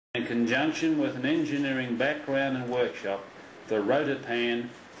conjunction with an engineering background and workshop, the ROTAPAN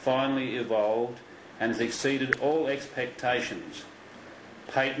finally evolved and has exceeded all expectations.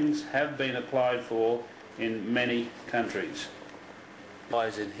 Patents have been applied for in many countries.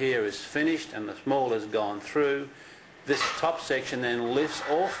 In here is finished and the small has gone through. This top section then lifts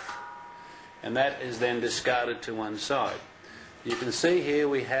off and that is then discarded to one side. You can see here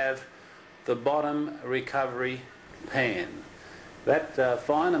we have the bottom recovery pan. That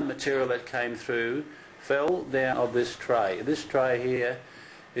finer material that came through fell down of this tray. This tray here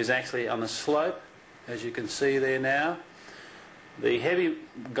is actually on a slope, as you can see there now. The heavy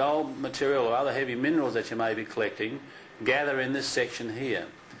gold material or other heavy minerals that you may be collecting gather in this section here.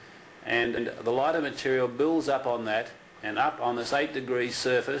 And the lighter material builds up on that, and up on this 8-degree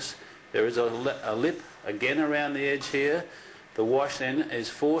surface there is a lip again around the edge here. The wash then is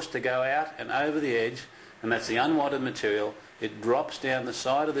forced to go out and over the edge, and that's the unwanted material. It drops down the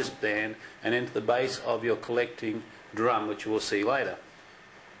side of this band and into the base of your collecting drum, which you will see later.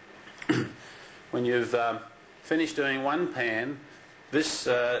 When you've finished doing one pan, this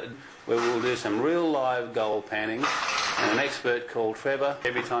we will do some real live gold panning, and an expert called Trevor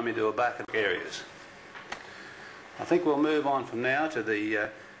every time you do a bucket areas. I think we'll move on from now to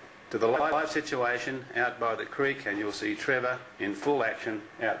the live situation out by the creek, and you'll see Trevor in full action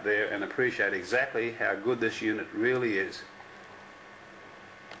out there and appreciate exactly how good this unit really is.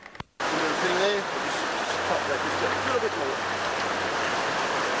 Thing there, just pop that just a little bit more.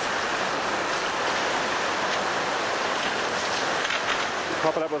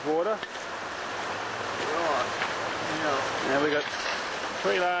 Pop it up with water. Right. Now we've got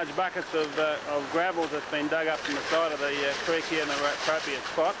 3 large buckets of gravel that's been dug up from the side of the creek here in the appropriate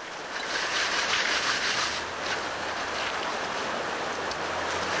spot.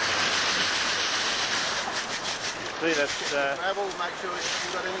 See, that's gravel, make sure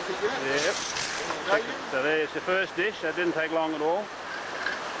you've got anything in it. Yep. So there's the first dish. That didn't take long at all.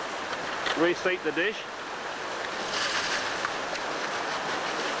 Reseat the dish.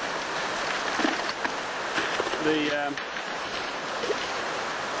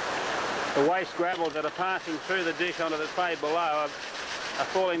 The waste gravels that are passing through the dish onto the tray below are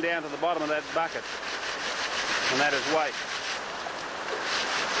falling down to the bottom of that bucket, and that is waste.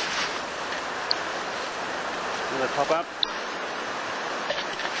 And they pop up.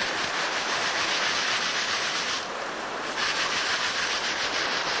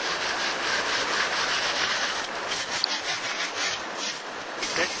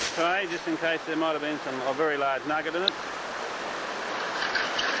 Check the tray just in case there might have been a very large nugget in it.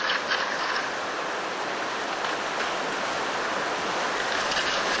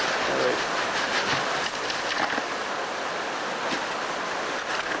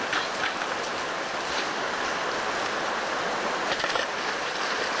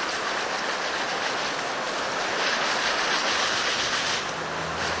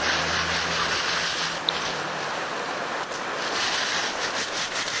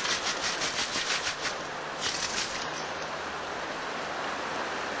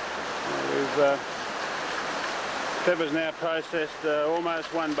 Trevor's now processed almost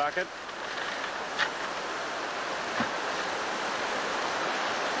 1 bucket.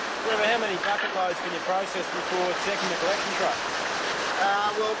 Trevor, how many bucket loads can you process before checking the collection truck?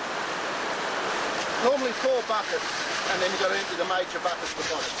 Well, normally 4 buckets, and then you've got to empty the major buckets at the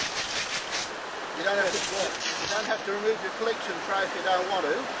bottom. You don't have to remove your collection tray if you don't want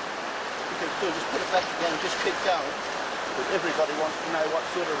to. You can still just put it back again and just keep going. But everybody wants to know what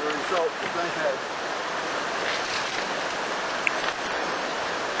sort of a result that they have.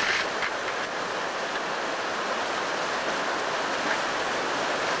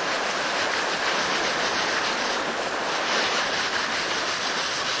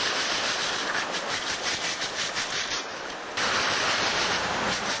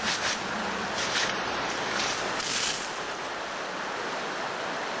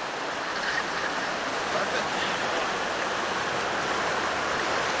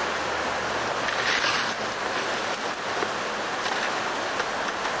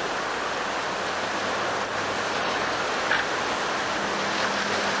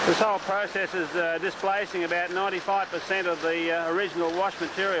 This whole process is displacing about 95% of the original wash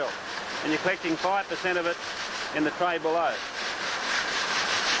material, and you're collecting 5% of it in the tray below.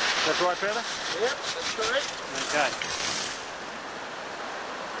 That's right, Trevor? Yep, that's correct. Okay.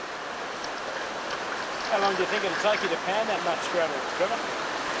 How long do you think it'll take you to pan that much gravel, Trevor?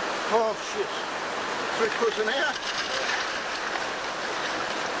 Oh, shit. 3/4 an hour.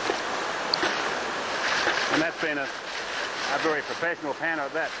 And that's been a very professional panner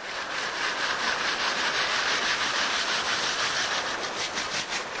at that.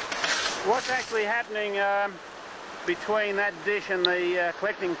 What's actually happening between that dish and the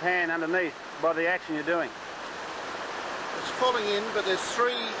collecting pan underneath by the action you're doing? It's falling in, but there's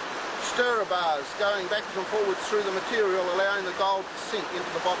 3 stirrer bars going backwards and forwards through the material, allowing the gold to sink into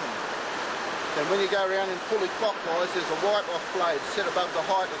the bottom. And when you go around in fully clockwise, there's a wipe-off blade set above the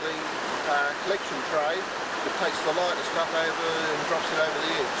height of the collection tray that takes the lighter stuff over and drops it over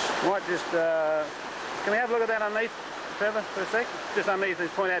the edge. Might just, can we have a look at that underneath, Trevor, for a sec? Just underneath,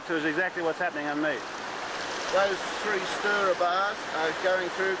 just point out to us exactly what's happening underneath. Those 3 stirrer bars are going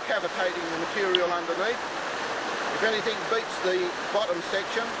through, cavitating the material underneath. If anything beats the bottom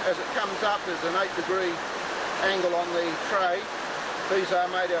section, as it comes up, there's an 8-degree angle on the tray. These are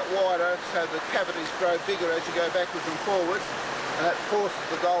made out wider, so the cavities grow bigger as you go backwards and forwards, and that forces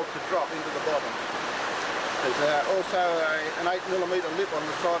the gold to drop into the bottom. There's also an 8mm lip on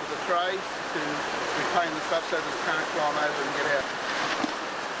the side of the tray to retain the stuff so that it can't climb over and get out.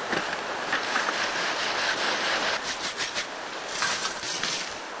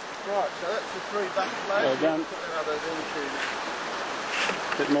 Right, so that's the 3 bucket loads. Well done. Put another into.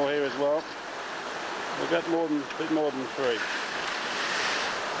 A bit more here as well. We've got a bit more than 3.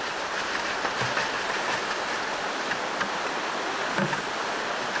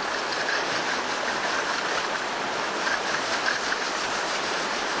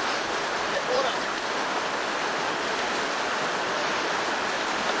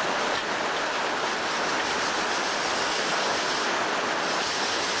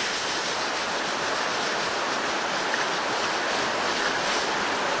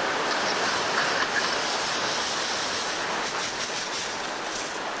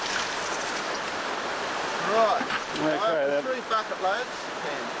 Right, Okay, the 3 bucket loads.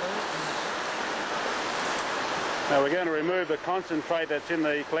 Now we're going to remove the concentrate that's in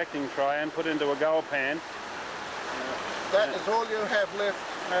the collecting tray and put into a gold pan. That is all you have left,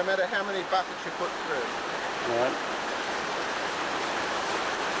 no matter how many buckets you put through. Right.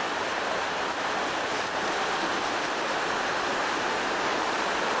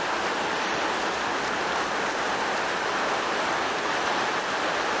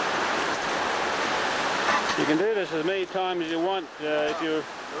 You can do this as many times as you want if you...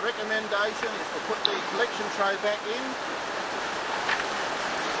 The recommendation is to put the collection tray back in.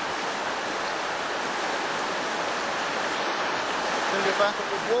 Fill your bucket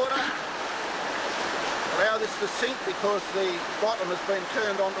with water. Allow this to sink because the bottom has been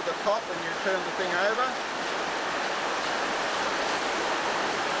turned onto the top when you turn the thing over.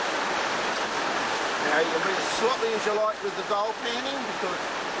 Now you can be as sloppy as you like with the gold panning because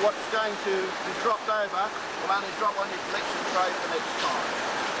what's going to be dropped over will only drop on your collection tray the next time.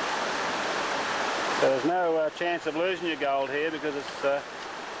 So there's no chance of losing your gold here because it's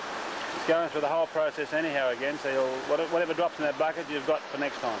going through the whole process anyhow again, so whatever drops in that bucket you've got for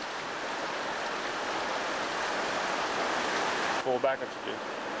next time. 4 buckets to do.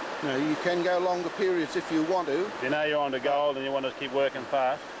 No, you can go longer periods if you want to. If you know you're on to gold and you want to keep working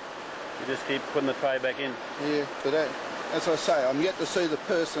fast, you just keep putting the tray back in. Yeah, but as I say, I'm yet to see the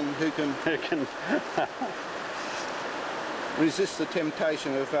person who can resist the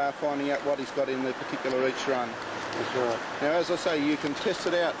temptation of finding out what he's got in the particular each run. That's right. Now, as I say, you can test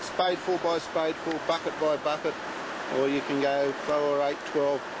it out spadeful by spadeful, bucket by bucket, or you can go 4, 8,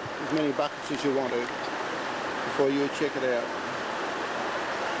 12, as many buckets as you want to before you check it out.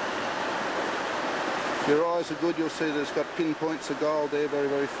 If your eyes are good, you'll see that it's got pinpoints of gold there, very,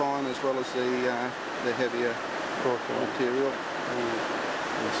 very fine, as well as the heavier material.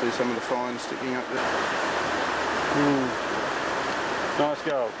 You'll see some of the fines sticking up there. Nice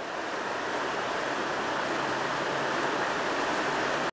gold.